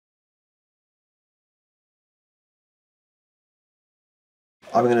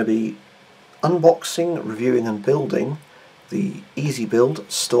I'm going to be unboxing, reviewing and building the easy build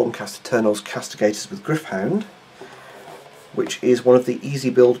Stormcast Eternals Castigators with Griff Hound, which is one of the easy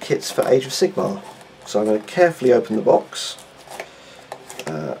build kits for Age of Sigmar. So I'm going to carefully open the box,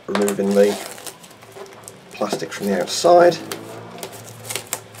 removing the plastic from the outside.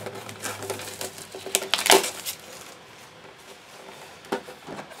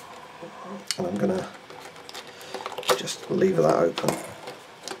 And I'm going to just leave that open.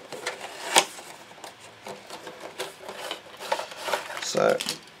 So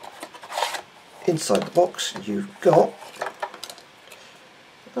inside the box you've got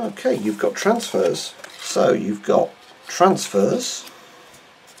transfers. So you've got transfers,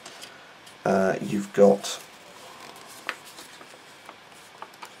 you've got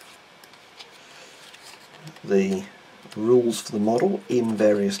the rules for the model in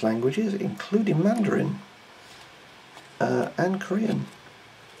various languages, including Mandarin and Korean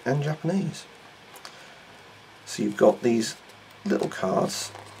and Japanese. So you've got these little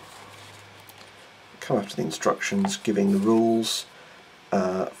cards come after the instructions giving the rules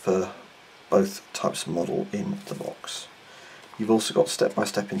for both types of model in the box. You've also got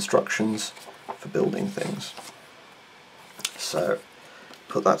step-by-step instructions for building things. So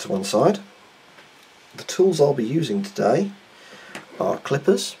put that to one side. The tools I'll be using today are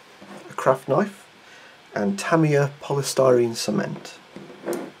clippers, a craft knife and Tamiya polystyrene cement.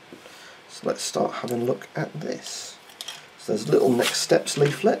 So let's start having a look at this. So there's a little next steps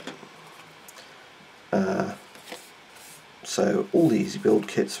leaflet. So all the easy build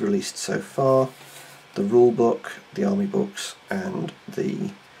kits released so far, the rule book, the army books and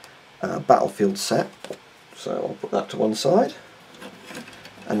the battlefield set. So I'll put that to one side.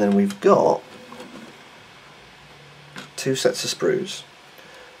 And then we've got 2 sets of sprues.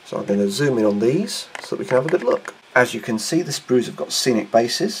 So I'm going to zoom in on these so that we can have a good look. As you can see, the sprues have got scenic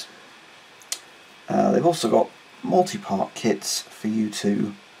bases. They've also got multi-part kits for you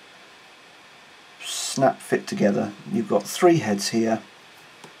to snap fit together. You've got 3 heads here,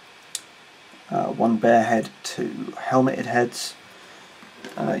 1 bare head, 2 helmeted heads.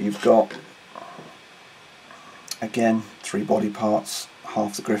 You've got again 3 body parts,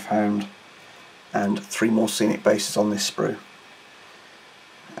 half the Griff Hound, and 3 more scenic bases on this sprue.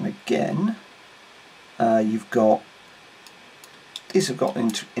 And again, you've got, these have got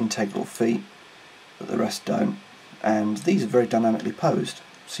integral feet, but the rest don't, and these are very dynamically posed.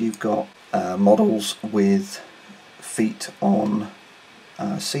 So you've got models with feet on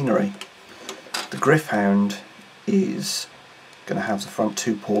scenery. The Griff Hound is going to have the front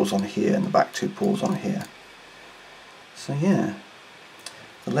 2 paws on here and the back 2 paws on here. So yeah,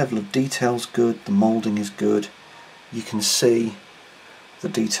 the level of detail's good, the moulding is good. You can see the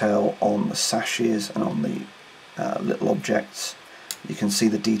detail on the sashes and on the little objects. You can see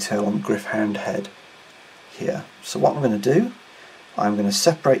the detail on the Griff Hound head here. So what I'm going to do, I'm going to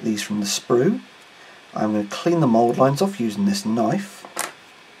separate these from the sprue. I'm going to clean the mould lines off using this knife.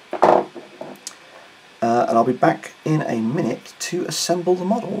 And I'll be back in a minute to assemble the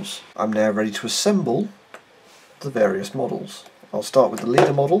models. I'm now ready to assemble the various models. I'll start with the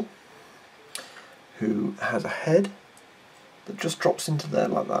leader model, who has a head that just drops into there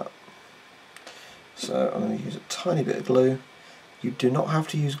like that. So I'm going to use a tiny bit of glue. You do not have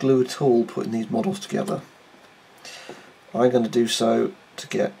to use glue at all putting these models together. I'm going to do so to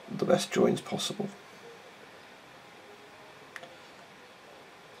get the best joins possible.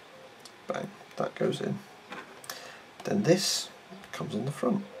 Bang, that goes in. Then this comes on the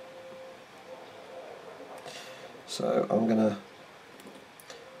front. So I'm going to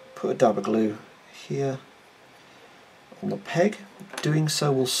put a dab of glue here on the peg. Doing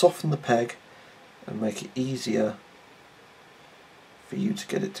so will soften the peg and make it easier for you to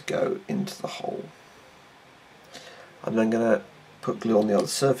get it to go into the hole. I'm then going to put glue on the other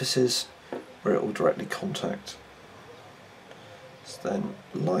surfaces where it will directly contact. So then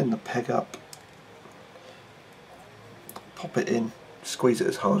line the peg up, pop it in, squeeze it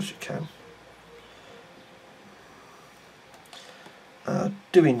as hard as you can.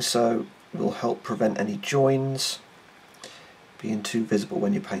 Doing so will help prevent any joins being too visible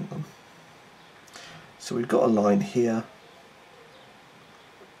when you paint them. So we've got a line here,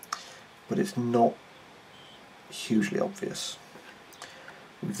 but it's not hugely obvious.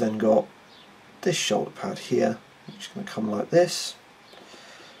 We've then got this shoulder pad here, which is going to come like this.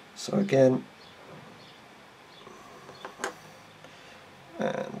 So again,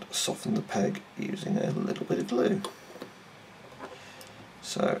 and soften the peg using a little bit of glue.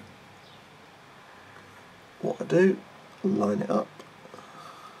 So what I do, line it up,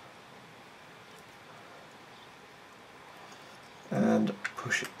 and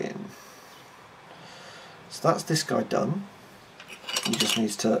push it in. So that's this guy done. He just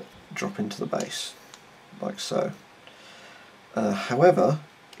needs to drop into the base, like so. However,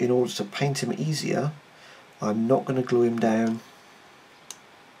 in order to paint him easier, I'm not going to glue him down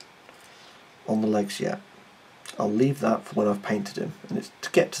on the legs yet. I'll leave that for when I've painted him, and it's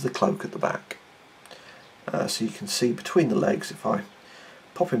to get to the cloak at the back. So you can see between the legs, if I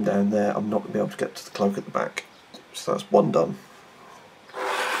pop him down there, I'm not going to be able to get to the cloak at the back. So that's one done.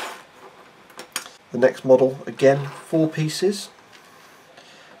 The next model, again, 4 pieces.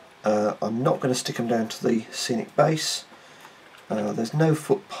 I'm not going to stick them down to the scenic base. There's no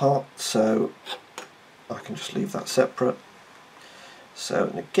foot part, so I can just leave that separate. So,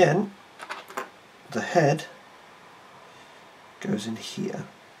 and again, the head goes in here.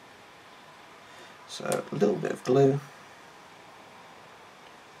 So a little bit of glue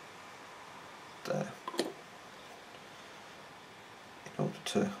there in order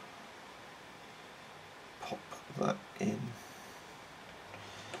to pop that in.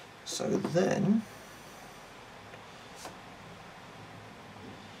 So then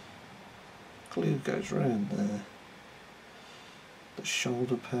glue goes around there, the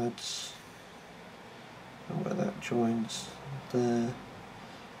shoulder pads, and where that joins there,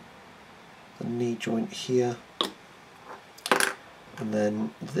 the knee joint here, and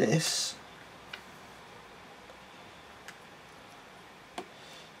then this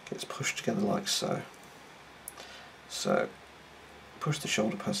gets pushed together like so. So push the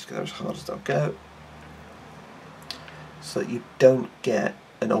shoulder pads together as hard as they'll go, so that you don't get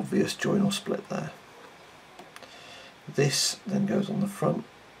an obvious join or split there. This then goes on the front.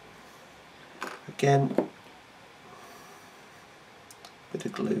 Again, bit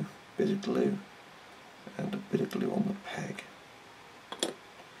of glue, and a bit of glue on the peg.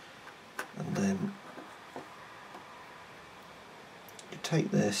 And then you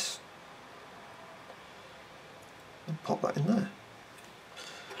take this and pop that in there.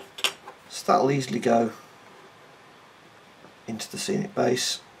 So that'll easily go into the scenic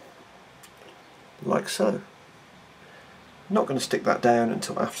base, like so. I'm not going to stick that down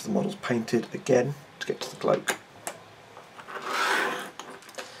until after the model's painted again to get to the cloak.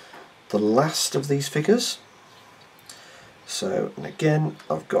 The last of these figures. So, and again,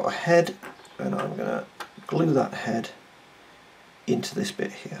 I've got a head, and I'm going to glue that head into this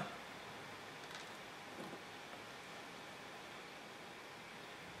bit here.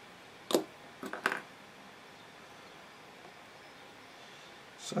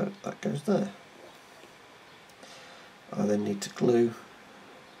 So that goes there. I then need to glue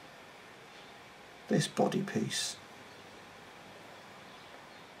this body piece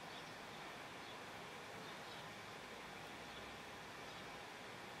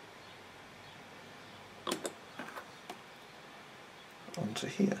onto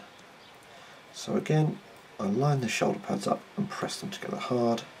here. So again, I line the shoulder pads up and press them together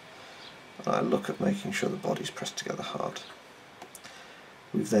hard, and I look at making sure the body's pressed together hard.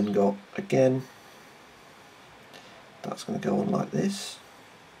 We've then got, again, that's going to go on like this.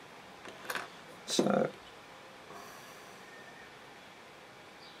 So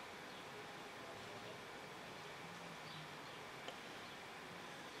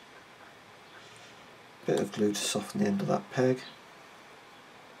bit of glue to soften the end of that peg.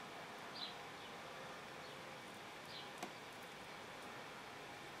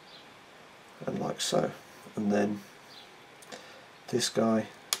 And like so. And then this guy,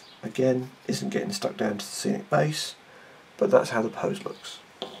 again, isn't getting stuck down to the scenic base, but that's how the pose looks.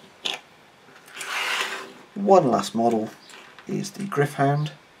 One last model is the Griff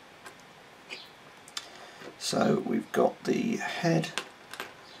Hound. So we've got the head,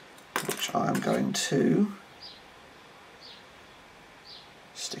 which I'm going to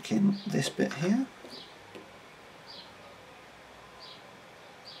stick in this bit here.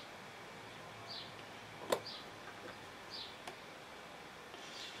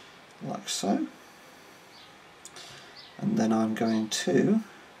 Like so. And then I'm going to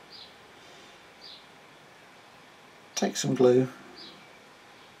take some glue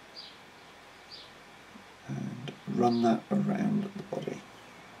and run that around the body.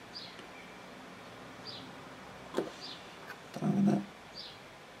 Then I'm going to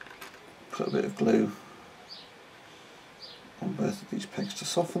put a bit of glue on both of these pegs to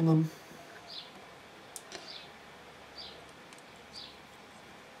soften them.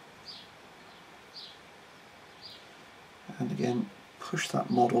 And again, push that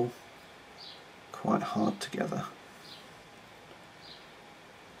model quite hard together.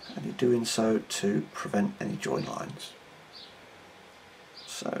 And you're doing so to prevent any join lines.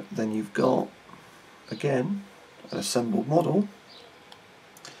 So then you've got, again, an assembled model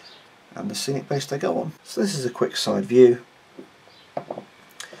and the scenic base they go on. So this is a quick side view.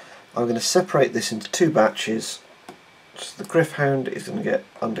 I'm going to separate this into two batches. So the Griff Hound is going to get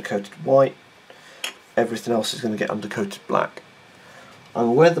undercoated white, everything else is going to get undercoated black. I'm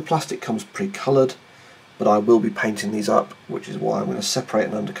aware the plastic comes pre-coloured, but I will be painting these up, which is why I'm going to separate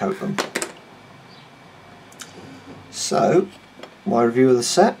and undercoat them. So, my review of the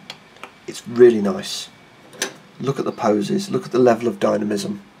set, it's really nice. Look at the poses, look at the level of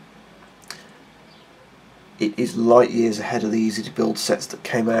dynamism. It is light years ahead of the easy to build sets that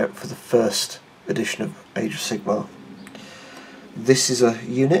came out for the first edition of Age of Sigmar. This is a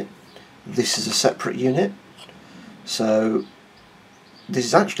unit, this is a separate unit, so this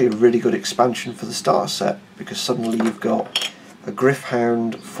is actually a really good expansion for the starter set, because suddenly you've got a Griff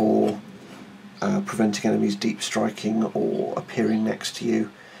Hound for preventing enemies deep striking or appearing next to you,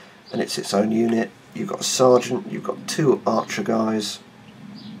 and it's its own unit. You've got a sergeant, you've got two archer guys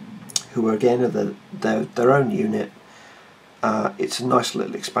who are again their own unit. It's a nice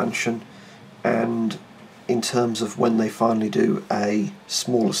little expansion, and in terms of when they finally do a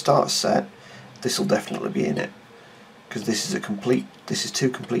smaller starter set, this will definitely be in it, because this is two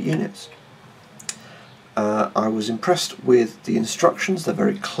complete units. I was impressed with the instructions, they're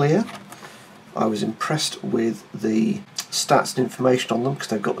very clear. I was impressed with the stats and information on them, because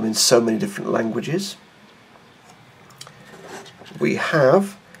they've got them in so many different languages. We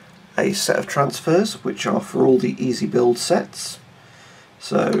have a set of transfers which are for all the easy build sets.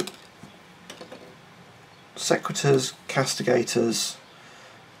 So Sequitors, Castigators,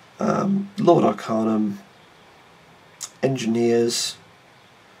 Lord Arcanum, Engineers,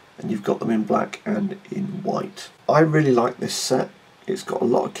 and you've got them in black and in white. I really like this set. It's got a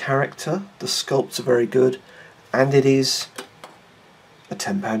lot of character, the sculpts are very good, and it is a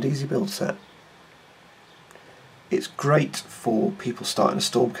 £10 easy build set. It's great for people starting a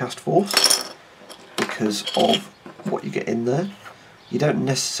Stormcast force because of what you get in there. You don't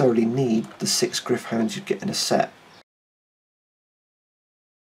necessarily need the 6 Griff Hounds you'd get in a set.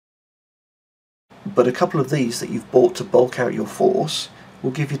 But a couple of these that you've bought to bulk out your force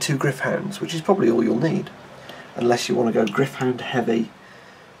will give you 2 Griff Hounds, which is probably all you'll need. Unless you want to go Griff Hound heavy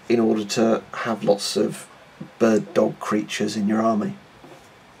in order to have lots of bird dog creatures in your army.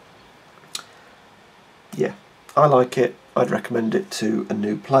 Yeah, I like it. I'd recommend it to a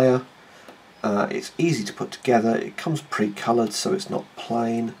new player. It's easy to put together, it comes pre-coloured so it's not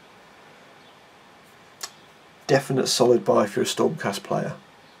plain. Definite solid buy if you're a Stormcast player.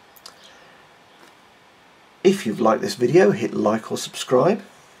 If you've liked this video, hit like or subscribe.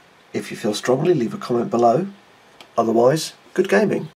 If you feel strongly, leave a comment below. Otherwise, good gaming.